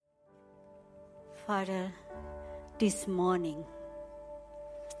Father, this morning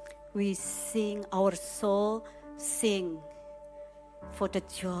we sing, our soul sing, for the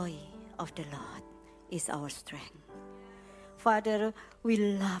joy of the Lord is our strength. Father, we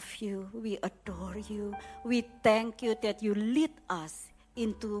love you, we adore you, we thank you that you lead us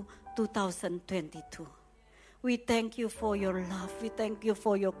into 2022. We thank you for your love, we thank you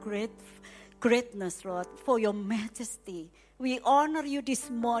for your greatness, Lord, for your majesty. We honor you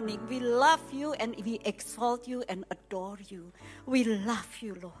this morning. We love you and we exalt you and adore you. We love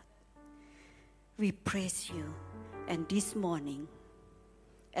you, Lord. We praise you. And this morning,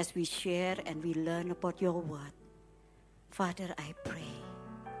 as we share and we learn about your word, Father, I pray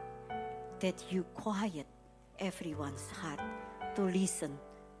that you quiet everyone's heart to listen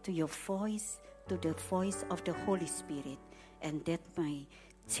to your voice, to the voice of the Holy Spirit, and that may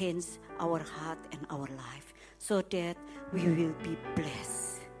change our heart and our life so that we will be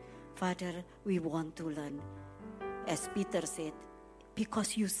blessed. Father, we want to learn, as Peter said,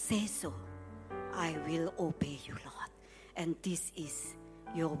 because you say so, I will obey you, Lord. And this is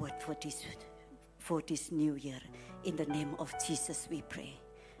your word for this new year. In the name of Jesus we pray.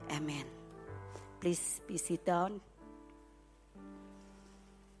 Amen. Please be sit down.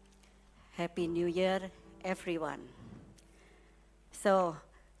 Happy New Year, everyone. So,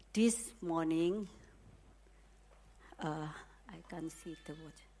 this morning, I can see the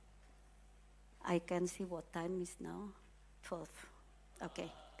word. I can see what time is now. 12.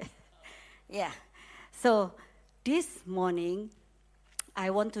 Okay. Yeah. So, this morning, I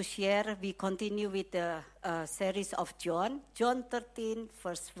want to share, we continue with the series of John 13,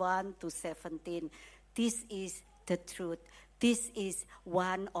 verse 1 to 17. This is the truth. This is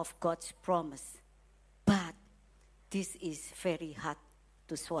one of God's promise. But this is very hard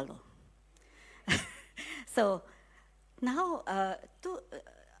to swallow. So now,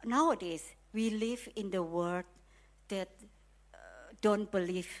 nowadays, we live in the world that don't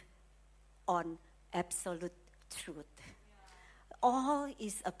believe on absolute truth. All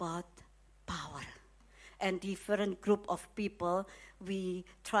is about power. And different group of people, we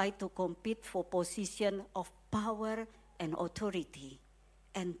try to compete for position of power and authority.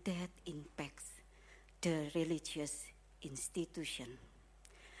 And that impacts the religious institution.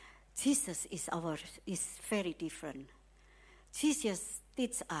 Jesus is very different. Jesus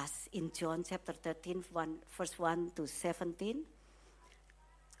teaches us in John chapter 13, verse 1 to 17,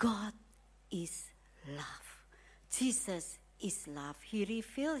 God is love. Jesus is love. He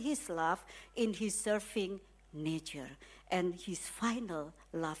revealed his love in his serving nature. And his final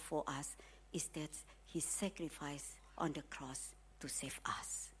love for us is that he sacrificed on the cross to save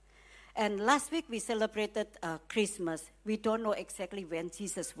us. And last week we celebrated Christmas. We don't know exactly when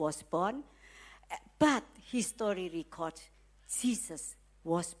Jesus was born, but history records Jesus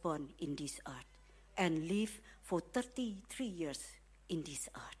was born in this earth and lived for 33 years in this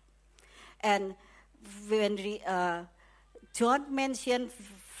earth. And when John mentioned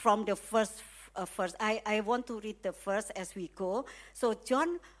from the first verse, I want to read the verse as we go. So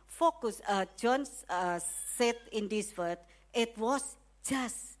John said in this verse, it was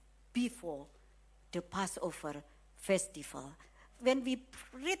just before the Passover festival. When we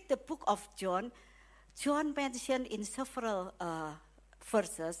read the book of John, John mentioned in several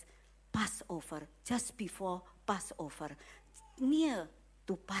verses Passover, just before Passover, near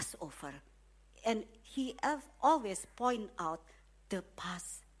to Passover. And he always point out the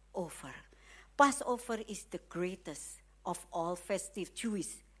Passover. Passover is the greatest of all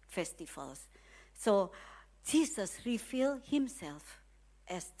Jewish festivals. So Jesus revealed himself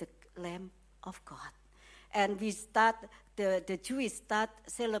as the Lamb of God. And the Jews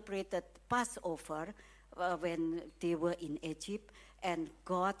celebrated Passover when they were in Egypt, and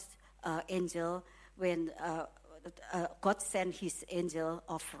God's angel, when God sent his angel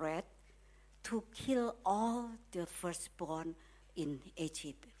of wrath to kill all the firstborn in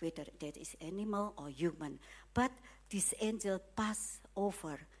Egypt, whether that is animal or human. But this angel passed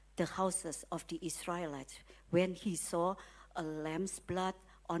over the houses of the Israelites when he saw a lamb's blood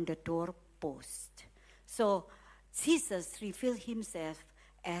on the doorpost. So Jesus revealed himself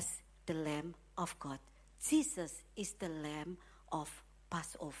as the Lamb of God. Jesus is the Lamb of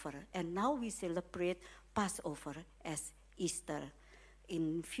Passover. And now we celebrate Passover as Easter.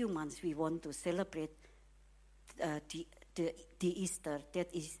 In few months we want to celebrate the Easter.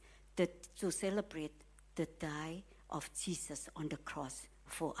 That is to celebrate the death of Jesus on the cross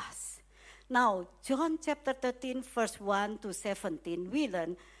for us. Now, John chapter 13, verse 1 to 17, we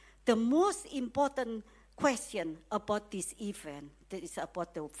learn the most important question about this event, that is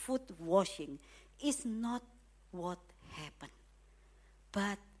about the foot washing, is not what happened.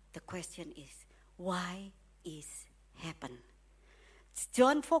 But the question is, why is happen.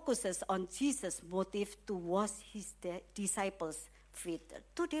 John focuses on Jesus' motive to wash his disciples' feet.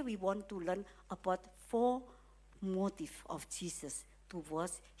 Today we want to learn about 4 motives of Jesus to wash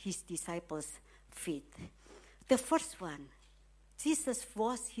his disciples' feet. The first one, Jesus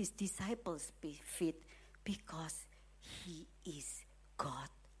washed his disciples' feet because he is God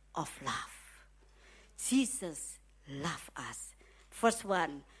of love. Jesus loves us. First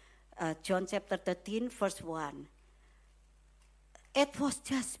one, John chapter 13, verse 1. It was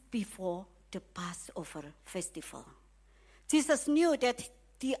just before the Passover festival. Jesus knew that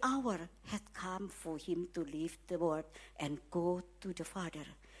the hour had come for him to leave the world and go to the Father.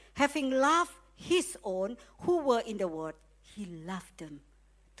 Having loved his own who were in the world, he loved them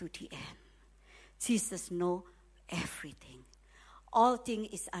to the end. Jesus knows everything. All things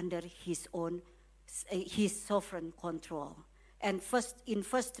is under his sovereign control. And in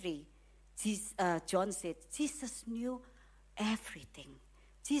verse 3, John said, Jesus knew everything.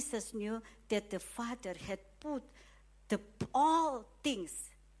 Jesus knew that the Father had put all things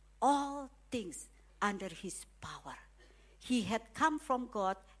under his power. He had come from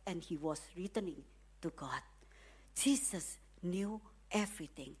God and he was returning to God. Jesus knew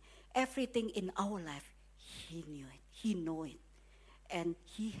everything. Everything in our life, he knew it. He knew it. And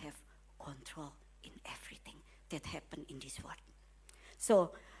he have control in everything that happened in this world.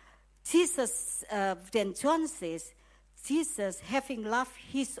 So Jesus, then John says, Jesus, having loved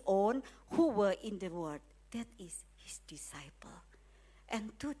his own who were in the world, that is his disciple.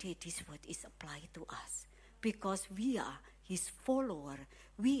 And today this word is applied to us because we are his follower.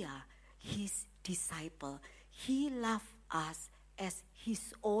 We are his disciple. He loved us as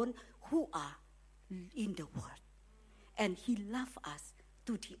his own who are in the world. And he loved us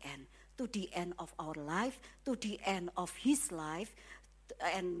to the end of our life, to the end of his life.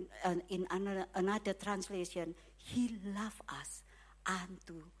 And in another translation, he loved us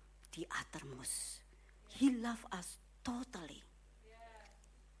unto the uttermost. He loved us totally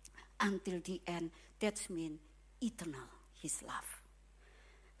until the end. That means eternal, his love.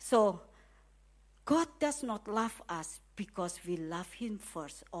 So God does not love us because we love him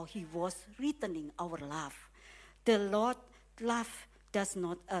first or he was returning our love. The Lord does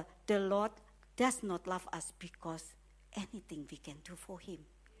not love us because anything we can do for him.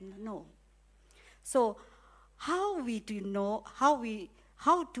 No. So how do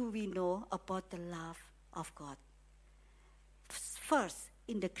we know about the love of God? First,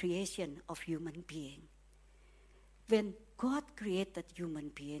 in the creation of human being. When God created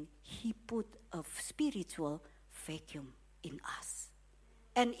human being, he put a spiritual vacuum in us.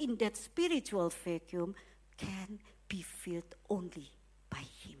 And in that spiritual vacuum can be filled only by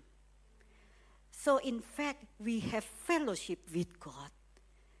him. So in fact, we have fellowship with God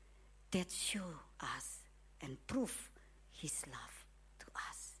that show us and prove his love to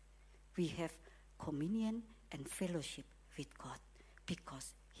us. We have communion and fellowship with God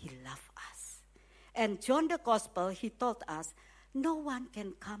because he loves us. And John the Gospel, he told us, no one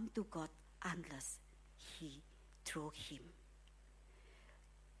can come to God unless he through him.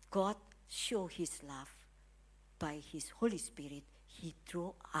 God show his love by his Holy Spirit. He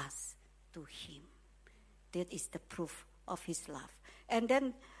drew us to him. That is the proof of his love. And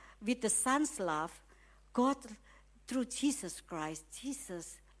then with the Son's love, God, through Jesus Christ,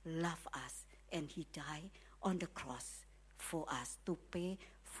 Jesus loved us and he died on the cross for us to pay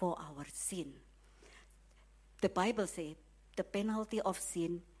for our sin. The Bible says the penalty of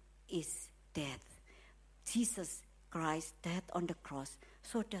sin is death. Jesus Christ died on the cross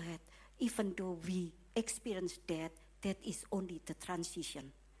so that even though we experience death, that is only the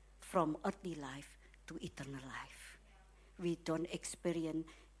transition from earthly life to eternal life. We don't experience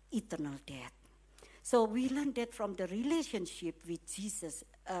eternal death. So we learn that from the relationship with Jesus,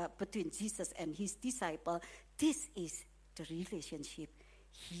 between Jesus and his disciple. This is the relationship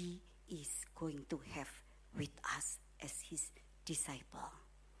he is going to have with us as his disciple.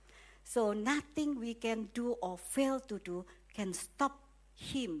 So nothing we can do or fail to do can stop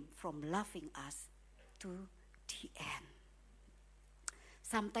him from loving us to the end.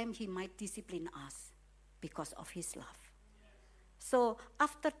 Sometimes he might discipline us because of his love. So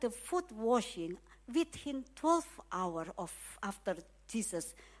after the foot washing, within 12 hours after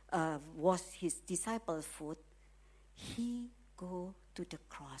Jesus washed his disciples' foot, he go to the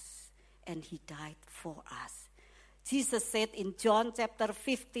cross and he died for us. Jesus said in John chapter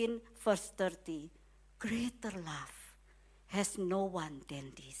 15, verse 30, greater love has no one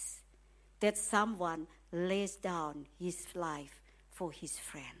than this, that someone lays down his life for his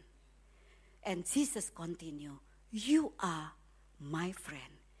friend. And Jesus continued, you are my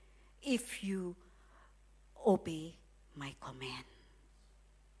friend if you obey my command.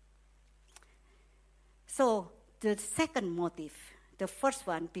 So the second motive, the first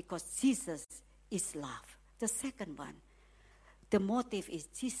one, because Jesus is love. The second one, the motive is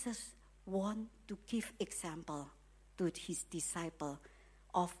Jesus wants to give example to his disciple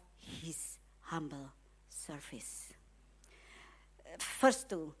of his humble service. First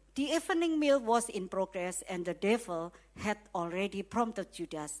two, the evening meal was in progress, and the devil had already prompted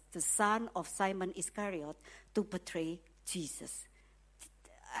Judas, the son of Simon Iscariot, to betray Jesus.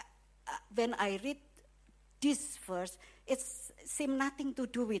 When I read this verse, it seems nothing to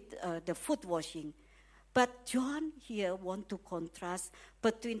do with the foot washing. But John here wants to contrast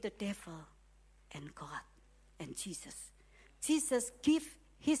between the devil and God and Jesus. Jesus gave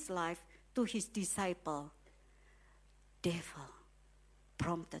his life to his disciple. Devil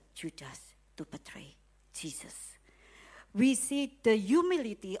prompted Judas to betray Jesus. We see the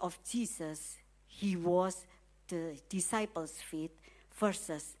humility of Jesus. He was the disciples' feet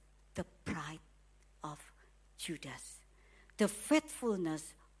versus the pride of Judas. The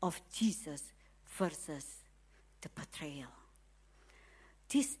faithfulness of Jesus versus the betrayal.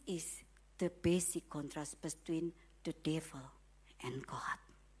 This is the basic contrast between the devil and God.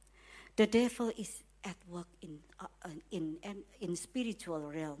 The devil is at work in spiritual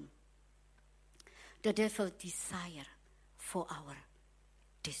realm. The devil desire for our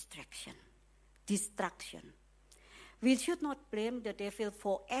destruction. We should not blame the devil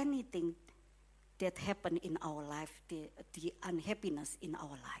for anything that happened in our life, the unhappiness in our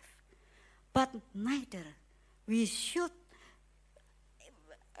life. But neither should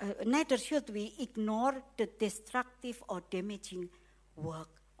we ignore the destructive or damaging work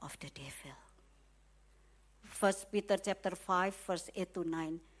of the devil. 1 Peter chapter 5, verse 8 to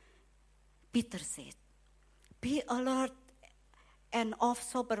 9, Peter said, "Be alert and of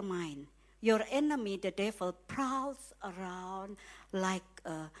sober mind. Your enemy, the devil, prowls around like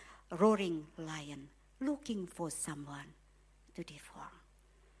a roaring lion, looking for someone to devour."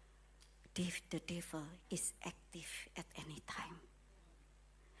 The devil is active at any time.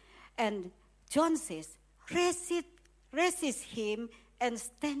 And John says, resist him and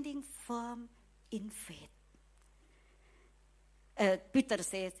standing firm in faith. Peter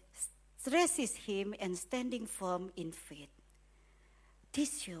says, resist him and standing firm in faith.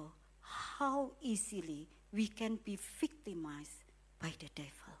 This shows how easily we can be victimized by the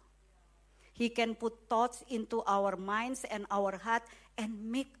devil. He can put thoughts into our minds and our heart and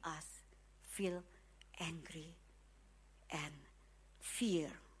make us feel angry and fear.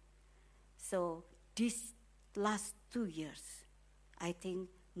 So these last 2 years, I think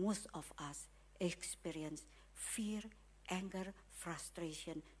most of us experience fear, anger,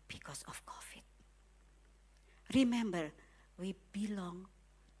 frustration because of COVID. Remember, we belong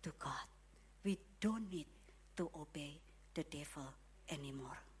to God. We don't need to obey the devil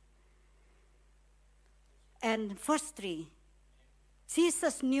anymore. And verse 3,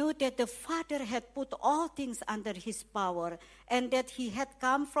 Jesus knew that the Father had put all things under his power and that he had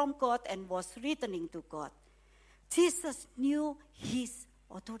come from God and was returning to God. Jesus knew his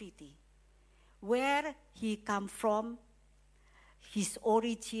authority, where he come from, his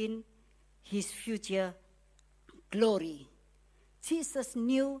origin, his future glory. Jesus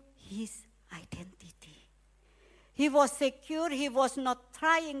knew his identity. He was secure. He was not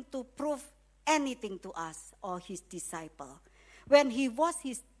trying to prove anything to us or his disciple. When he was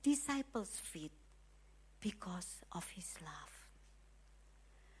his disciples' feet, because of his love.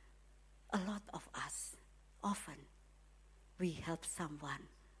 A lot of us, often, we help someone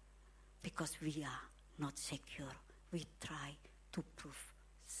because we are not secure. We try to prove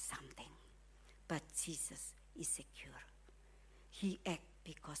something. But Jesus is secure. He acts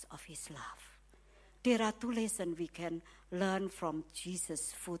because of his love. There are 2 lessons we can learn from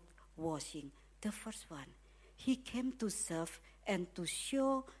Jesus' foot washing. The first one, he came to serve and to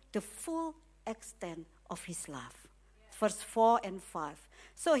show the full extent of his love. Verse 4 and 5.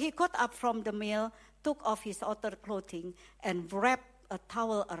 So he got up from the meal, took off his outer clothing, and wrapped a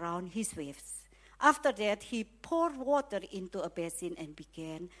towel around his waist. After that, he poured water into a basin and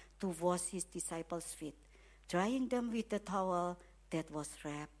began to wash his disciples' feet, drying them with the towel that was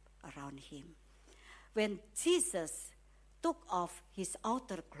wrapped around him. When Jesus took off his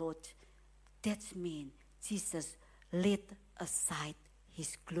outer clothes, that means Jesus laid aside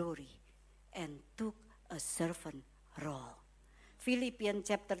his glory and took a servant role. Philippians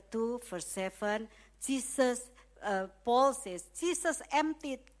chapter 2, verse 7, Paul says, Jesus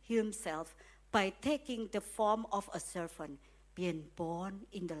emptied himself by taking the form of a servant, being born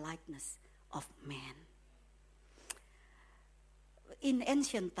in the likeness of man. In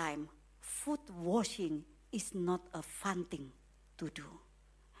ancient time, foot washing is not a fun thing to do.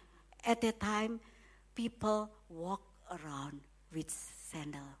 At that time, people walk around with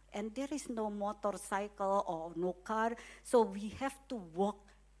sandal. And there is no motorcycle or no car, so we have to walk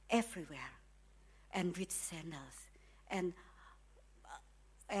everywhere and with sandals. And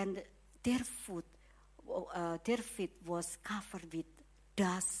their feet was covered with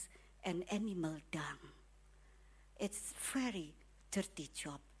dust and animal dung. It's very dirty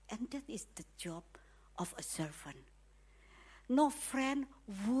job, and that is the job of a servant. No friend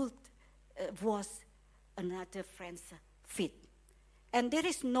would wash another friend's feet. And there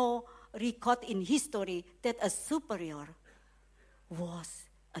is no record in history that a superior was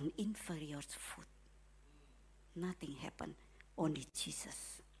an inferior's foot. Nothing happened, only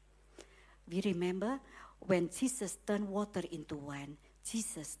Jesus. We remember when Jesus turned water into wine,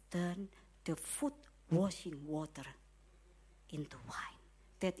 Jesus turned the foot washing water into wine.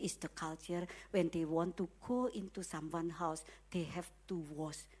 That is the culture. When they want to go into someone's house, they have to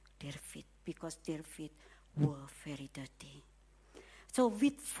wash their feet because their feet were very dirty. So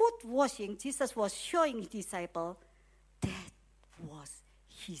with foot washing, Jesus was showing his disciples that was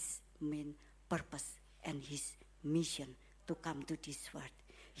his main purpose and his mission to come to this world.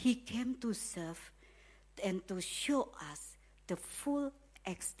 He came to serve and to show us the full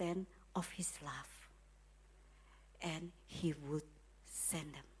extent of his love. And he would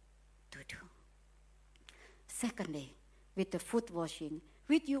send them to do. Secondly, with the foot washing,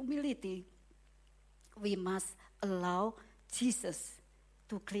 with humility, we must allow Jesus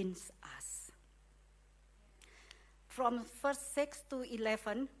to cleanse us. From verse 6 to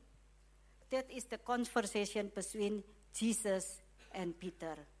 11, that is the conversation between Jesus and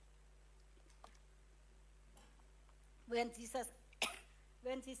Peter. When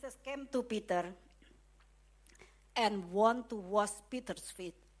Jesus came to Peter and wanted to wash Peter's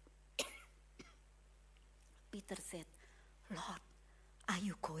feet, Peter said, "Lord, are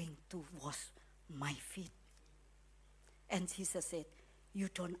you going to wash my feet?" And Jesus said, "You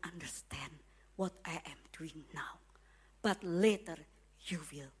don't understand what I am doing now, but later you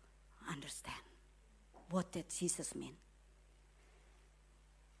will understand." What did Jesus mean?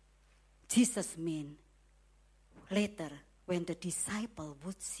 Jesus mean later when the disciple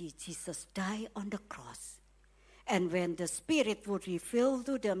would see Jesus die on the cross, and when the Spirit would reveal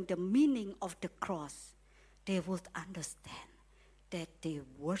to them the meaning of the cross, they would understand that they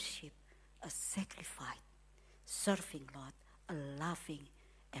worship a sacrifice, serving Lord, a loving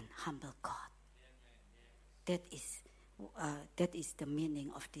and humble God. That is the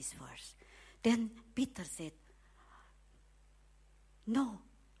meaning of this verse. Then Peter said, No,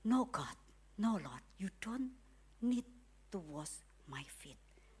 God, no, Lord, you don't need to wash my feet.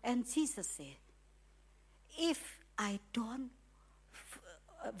 And Jesus said, if I don't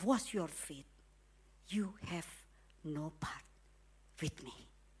wash your feet, you have no part with me.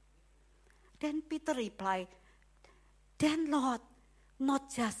 Then Peter replied, then Lord,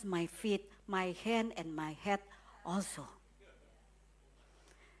 not just my feet, my hand and my head also.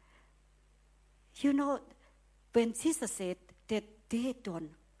 You know, when Jesus said that the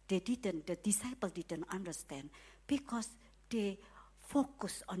disciples didn't understand because they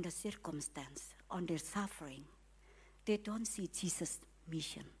focus on the circumstance, on their suffering. They don't see Jesus'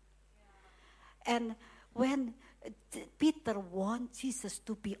 mission. And when Peter wants Jesus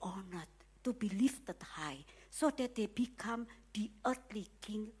to be honored, to be lifted high, so that they become the earthly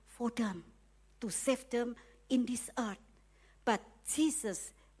king for them, to save them in this earth. But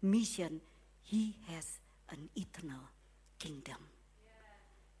Jesus' mission, he has an eternal kingdom.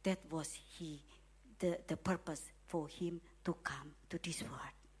 That was the purpose for him to come to this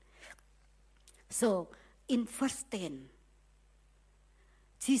world. So in verse 10,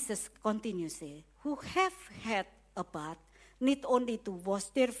 Jesus continues to say, who have had a bath need only to wash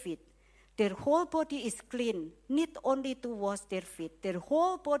their feet. Their whole body is clean, need only to wash their feet. Their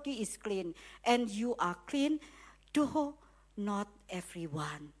whole body is clean, and you are clean, though not every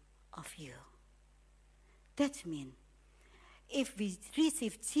one of you. That means, if we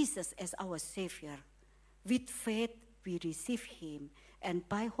receive Jesus as our Savior, with faith we receive Him, and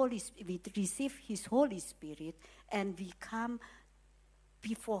by we receive His Holy Spirit, and we come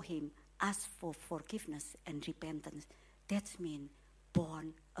before Him, ask for forgiveness and repentance. That means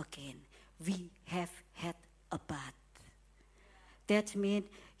born again. We have had a bath. That means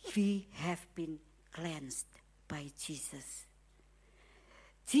we have been cleansed by Jesus.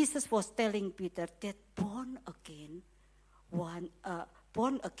 Jesus was telling Peter that born again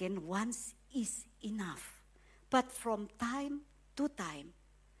once is enough. But from time to time,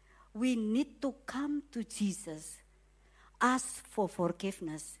 we need to come to Jesus, ask for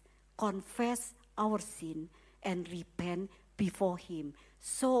forgiveness, confess our sin and repent before Him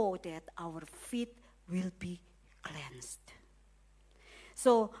so that our feet will be cleansed.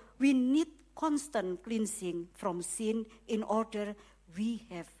 So we need constant cleansing from sin in order we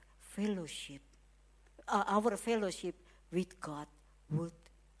have fellowship. Our fellowship with God would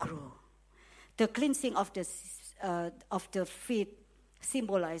grow. The cleansing of the feet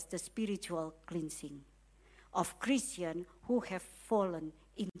symbolizes the spiritual cleansing of Christians who have fallen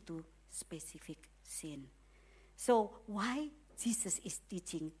into specific sin. So why Jesus is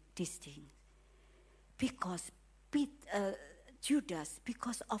teaching these things? Because Judas,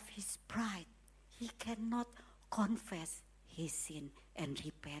 because of his pride, he cannot confess his sin and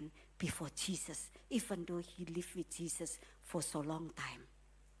repent before Jesus, even though he lived with Jesus for so long time.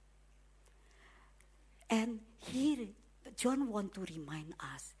 And here, John wants to remind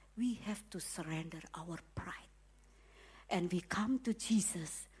us, we have to surrender our pride. And we come to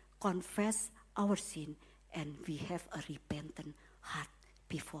Jesus, confess our sin, and we have a repentant heart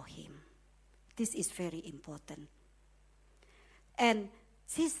before Him. This is very important. And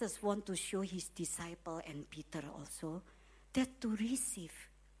Jesus wants to show His disciple and Peter also that to receive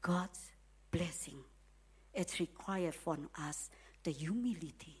God's blessing, it requires from us the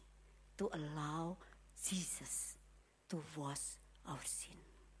humility to allow Jesus to wash our sin.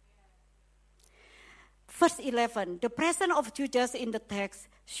 Verse 11, the presence of Judas in the text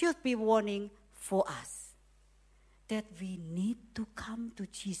should be warning for us that we need to come to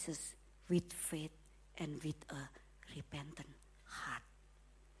Jesus with faith and with a repentant heart.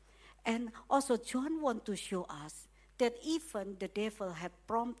 And also John wants to show us that even the devil had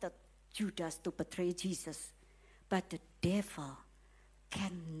prompted Judas to betray Jesus, but the devil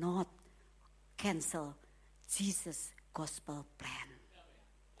cannot cancel Jesus' gospel plan.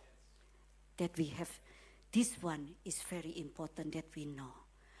 That we have, this one is very important that we know.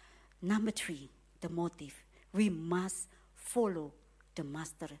 Number 3, the motive. We must follow the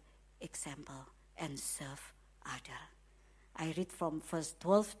master example and serve others. I read from verse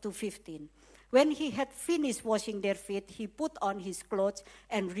 12 to 15. When he had finished washing their feet, he put on his clothes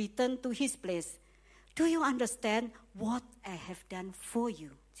and returned to his place. Do you understand what I have done for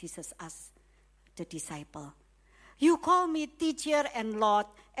you? Jesus asked the disciple. You call me teacher and Lord,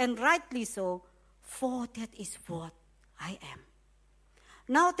 and rightly so, for that is what I am.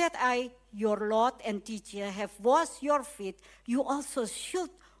 Now that I, your Lord and teacher, have washed your feet, you also should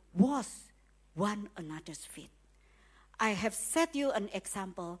wash one another's feet. I have set you an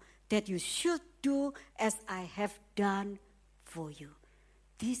example that you should do as I have done for you.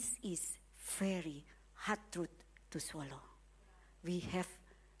 This is very hard truth to swallow. We have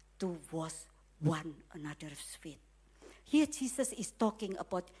to wash one another's feet. Here Jesus is talking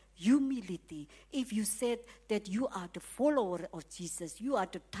about humility. If you said that you are the follower of Jesus, you are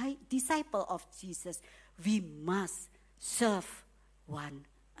the disciple of Jesus, we must serve one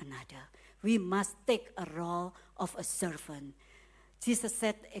another. We must take a role of a servant. Jesus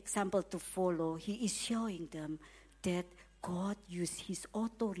set example to follow. He is showing them that God used His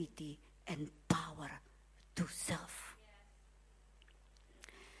authority and power to serve.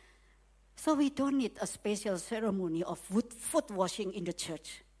 So we don't need a special ceremony of foot washing in the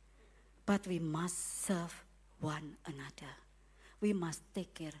church, but we must serve one another. We must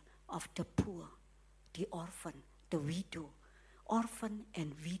take care of the poor, the orphan, the widow. Orphan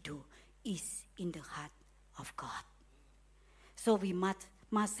and widow is in the heart of God. So we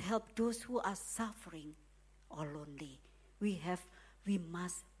must help those who are suffering or lonely. We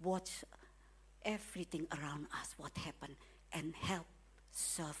must watch everything around us, what happened, and help,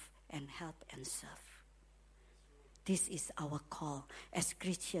 serve, and help and serve. This is our call. As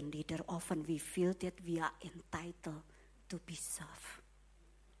Christian leader, often we feel that we are entitled to be served.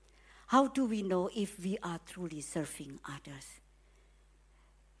 How do we know if we are truly serving others?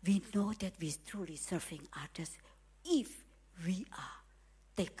 We know that we are truly serving others if we are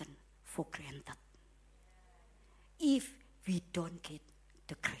taken for granted. If we don't get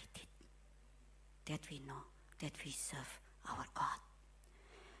the credit, that we know that we serve our God.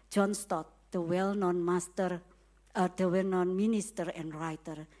 John Stott, the well-known minister and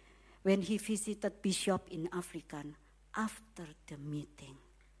writer, when he visited Bishop in Africa, after the meeting,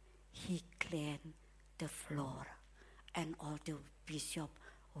 he cleaned the floor, and all the bishop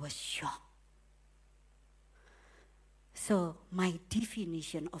was shocked. So my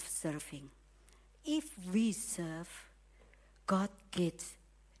definition of serving, if we serve, God gets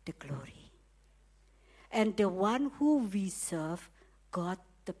the glory. And the one who we serve got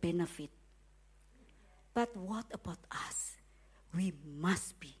the benefit. But what about us? We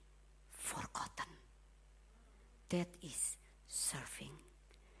must be forgotten. That is serving.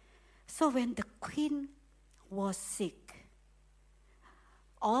 So when the queen was sick,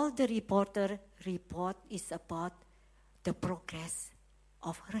 all the report is about the progress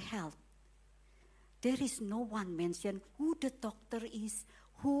of her health. There is no one mentioned who the doctor is,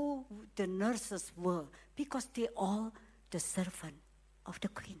 who the nurses were, because they all the servant of the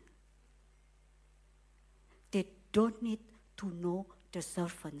queen. They don't need to know the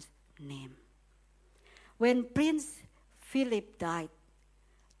servant's name. When Prince Philip died,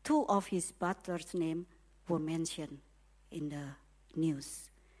 2 of his butlers' names were mentioned in the news.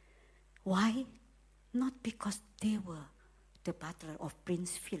 Why? Not because they were the butler of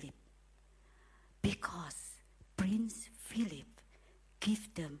Prince Philip, because Prince Philip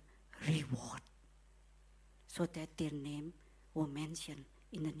gave them reward so that their name were mentioned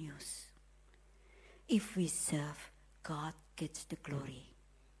in the news. If we serve, God gets the glory.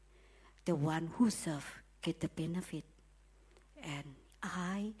 The one who serves gets the benefit, and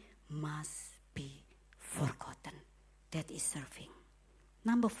I must be forgotten. That is serving.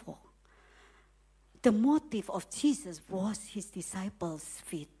 Number 4, the motive of Jesus was his disciples'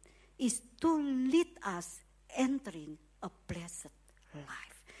 feet is to lead us entering a blessed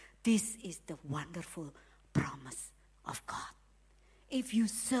life. This is the wonderful promise of God. If you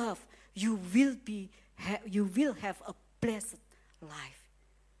serve, you will have a blessed life.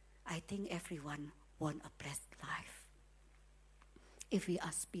 I think everyone wants a blessed life. If we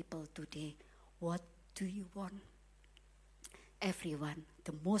ask people today, what do you want? Everyone,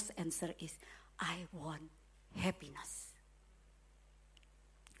 the most answer is, I want happiness.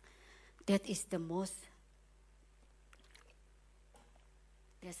 That is the most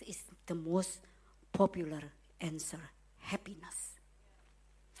popular answer, happiness.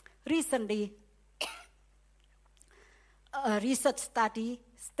 Recently, a research study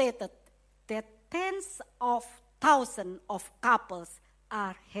stated that tens of thousands of couples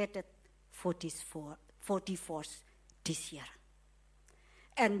are headed for divorce this year.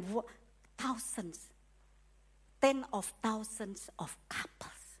 And tens of thousands of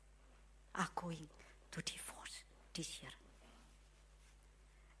couples are going to divorce this year.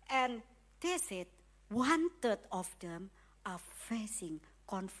 And they said 1/3 of them are facing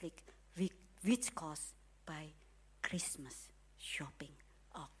conflict which caused by Christmas shopping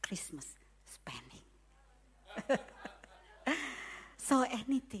or Christmas spending. So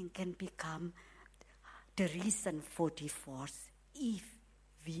anything can become the reason for divorce if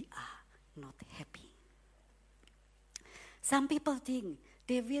we are not happy. Some people think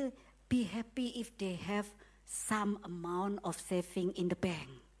they will be happy if they have some amount of saving in the bank.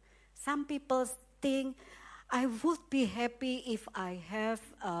 Some people think, I would be happy if I have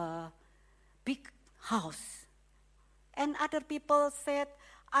a big house. And other people said,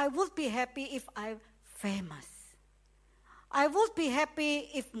 I would be happy if I'm famous. I would be happy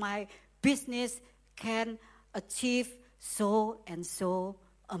if my business can achieve so and so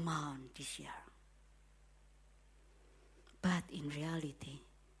amount this year. But in reality,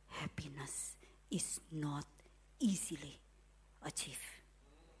 happiness is not easily achieved.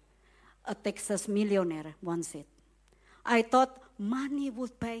 A Texas millionaire once said, I thought money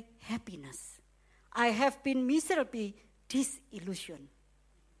would buy happiness. I have been miserably disillusioned.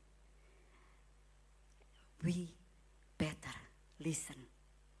 We better listen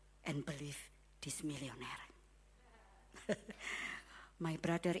and believe this millionaire. My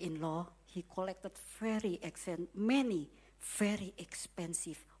brother-in-law, he collected many very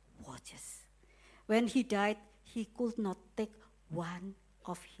expensive watches. When he died, he could not take one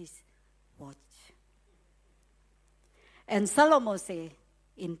of his watch. And Solomon said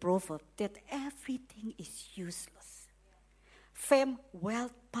in Proverbs that everything is useless. Fame,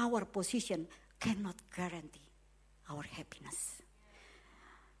 wealth, power, position cannot guarantee our happiness.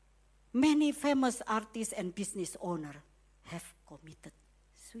 Many famous artists and business owners have committed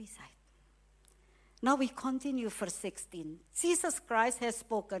suicide. Now we continue verse 16. Jesus Christ has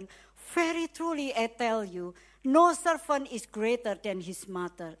spoken, very truly I tell you, no servant is greater than his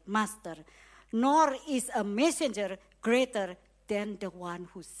master, nor is a messenger greater than the one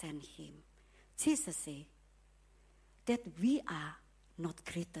who sent him. Jesus said that we are not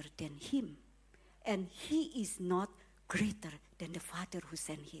greater than him, and he is not greater than the Father who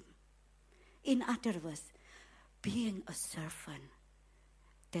sent him. In other words, being a servant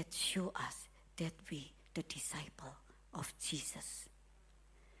that show us that we, the disciple of Jesus,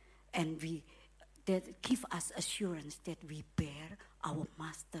 and that give us assurance that we bear our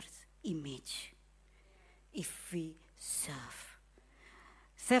master's image if we serve.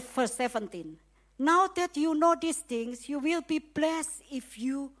 Verse 17. Now that you know these things, you will be blessed if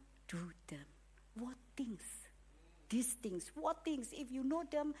you do them. What things? these things. What things? If you know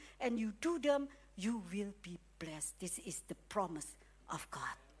them and you do them, you will be blessed. This is the promise of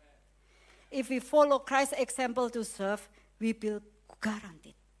God. If we follow Christ's example to serve, we will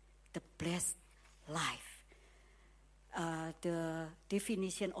guarantee the blessed life. The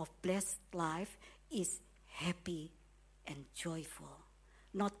definition of blessed life is happy and joyful.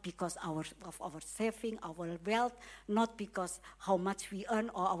 Not because of our saving, our wealth, not because how much we earn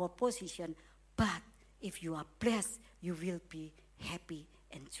or our position, but if you are blessed, you will be happy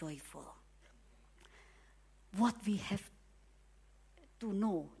and joyful. What we have to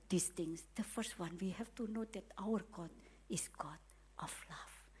know these things, the first one, we have to know that our God is God of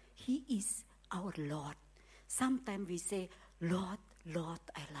love. He is our Lord. Sometimes we say, Lord, Lord,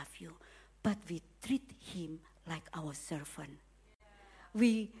 I love you. But we treat him like our servant.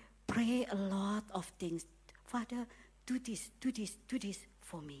 We pray a lot of things. Father, do this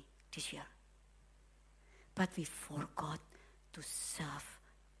for me this year. But we forgot to serve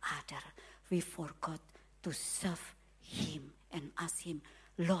others. We forgot to serve him and ask him,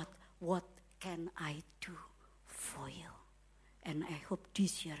 Lord, what can I do for you? And I hope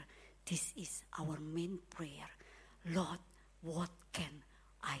this year, this is our main prayer. Lord, what can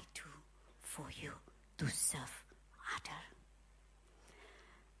I do for you to serve others?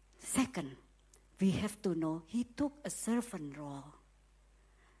 Second, we have to know he took a servant role.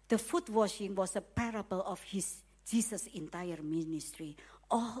 The foot washing was a parable of Jesus' entire ministry,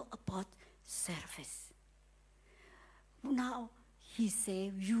 all about service. Now, he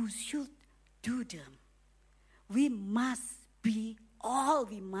said, you should do them. We must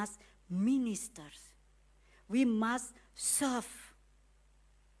ministers. We must serve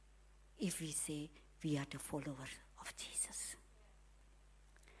if we say we are the followers of Jesus.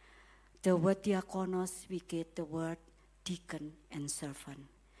 The word diakonos, we get the word deacon and servant.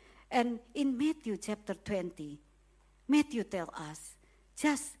 And in Matthew chapter 20, Matthew tells us,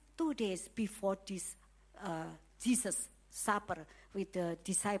 just 2 days before this Jesus' supper with the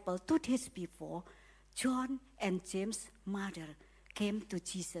disciple, 2 days before, John and James' mother came to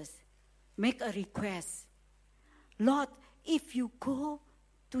Jesus, make a request. Lord, if you go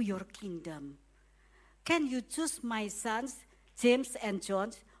to your kingdom, can you choose my sons, James and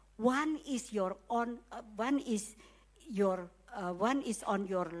John? One is on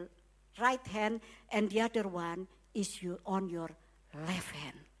your right hand, and the other one is on your left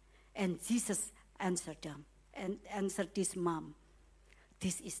hand. And Jesus answered them and answered this mom,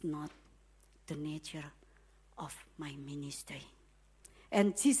 this is not the nature of my ministry.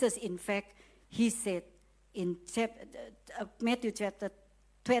 And Jesus, in fact, he said in Matthew chapter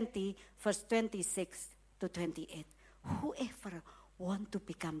 20, verse 26 to 28, whoever want to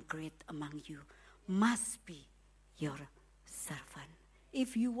become great among you must be your servant.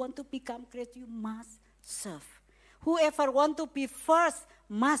 If you want to become great, you must serve. Whoever want to be first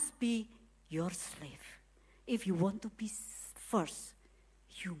must be your slave. If you want to be first,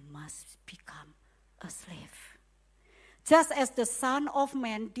 you must become a slave. Just as the Son of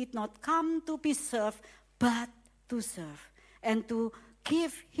Man did not come to be served, but to serve, and to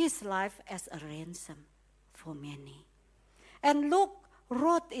give his life as a ransom for many. And Luke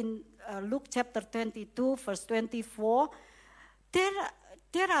wrote in Luke chapter 22, verse 24,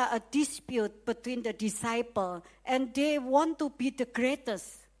 there are a dispute between the disciples, and they want to be the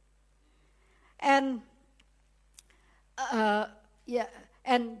greatest. And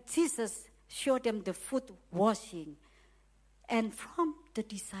and Jesus showed them the foot washing. And from the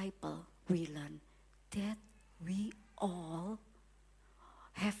disciple, we learn that we all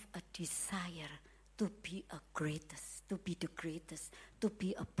have a desire to be the greatest, to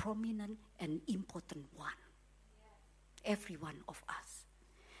be a prominent and important one. Every one of us.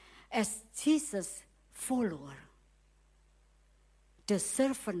 As Jesus' follower, the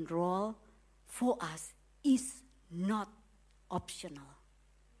servant role for us is not optional.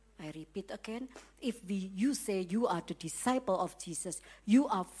 I repeat again, if you say you are the disciple of Jesus, you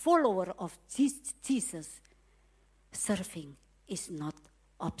are follower of Jesus, serving is not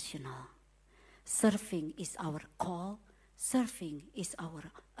optional. Serving is our call. Serving is our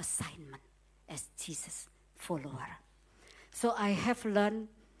assignment as Jesus' follower. So I have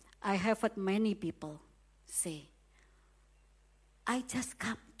heard many people say, I just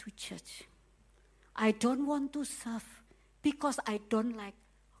come to church. I don't want to serve because I don't like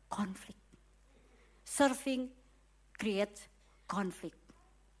conflict. Serving creates conflict.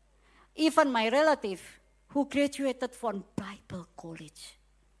 Even my relative who graduated from Bible college,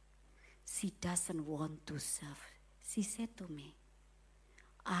 she doesn't want to serve. She said to me,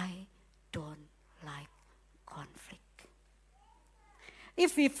 I don't like conflict.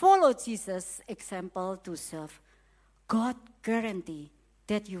 If we follow Jesus' example to serve, God guarantee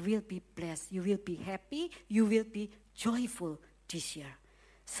that you will be blessed, you will be happy, you will be joyful this year.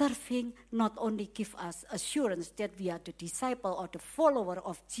 Serving not only gives us assurance that we are the disciple or the follower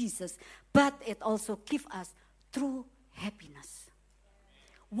of Jesus, but it also gives us true happiness.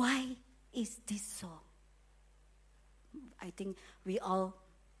 Why is this so? I think we all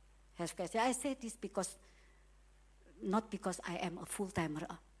have questions. I say this not because I am a full-timer,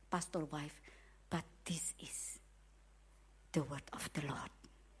 a pastor wife, but this is the word of the Lord.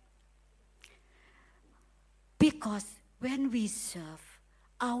 Because when we serve,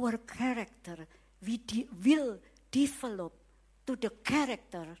 our character will develop to the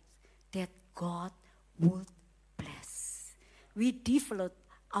character that God would bless. We develop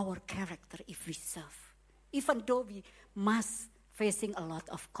our character if we serve. Even though we must facing a lot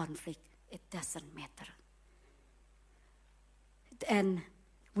of conflict, it doesn't matter. And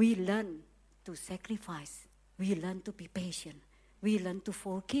we learn to sacrifice. We learn to be patient. We learn to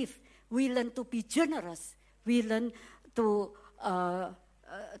forgive. We learn to be generous. We learn to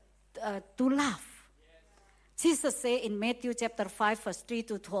laugh. Jesus said in Matthew chapter 5, verse 3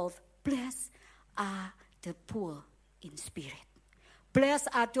 to 12, blessed are the poor in spirit. Blessed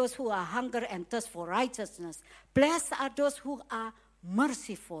are those who are hunger and thirst for righteousness. Blessed are those who are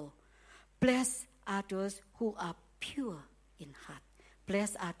merciful. Blessed are those who are pure in heart.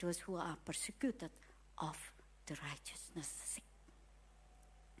 Blessed are those who are persecuted of the righteousness sake.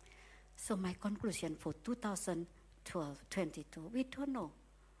 So my conclusion for 2012-22, we don't know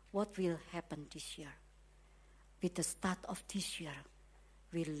what will happen this year. With the start of this year,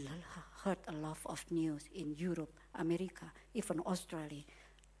 we heard a lot of news in Europe, America, even Australia.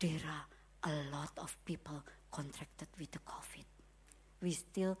 There are a lot of people contracted with the COVID. We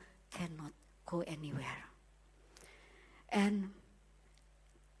still cannot go anywhere. And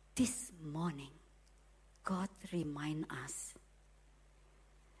this morning, God reminds us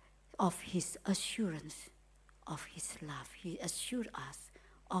of His assurance of His love. He assured us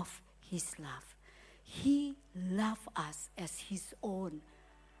of His love. He loved us as His own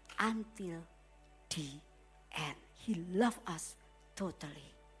until the end. He loved us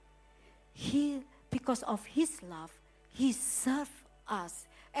totally. Because of His love, He served us.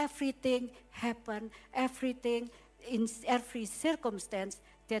 Everything happened, everything in every circumstance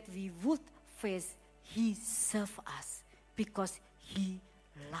that we would face, He served us because He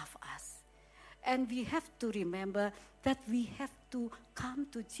loved us. And we have to remember that we have to come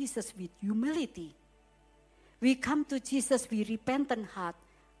to Jesus with humility. We come to Jesus with repentant heart,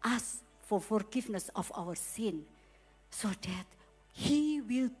 ask for forgiveness of our sin, so that He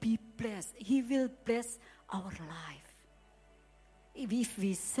will be blessed. He will bless our life. If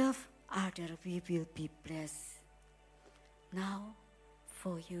we serve others, we will be blessed. Now,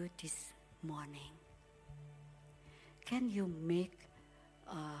 for you this morning, can you make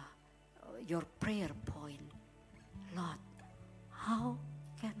your prayer point? Lord, how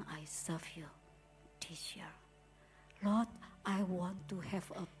can I serve you this year? Lord, I want to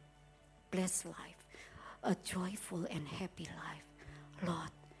have a blessed life, a joyful and happy life.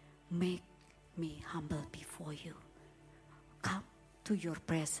 Lord, make me humble before you. Come to your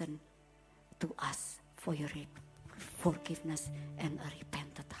presence to ask for your forgiveness and a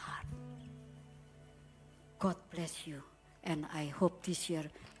repentant heart. God bless you. And I hope this year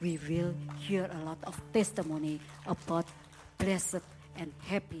we will hear a lot of testimony about blessed and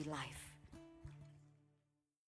happy life.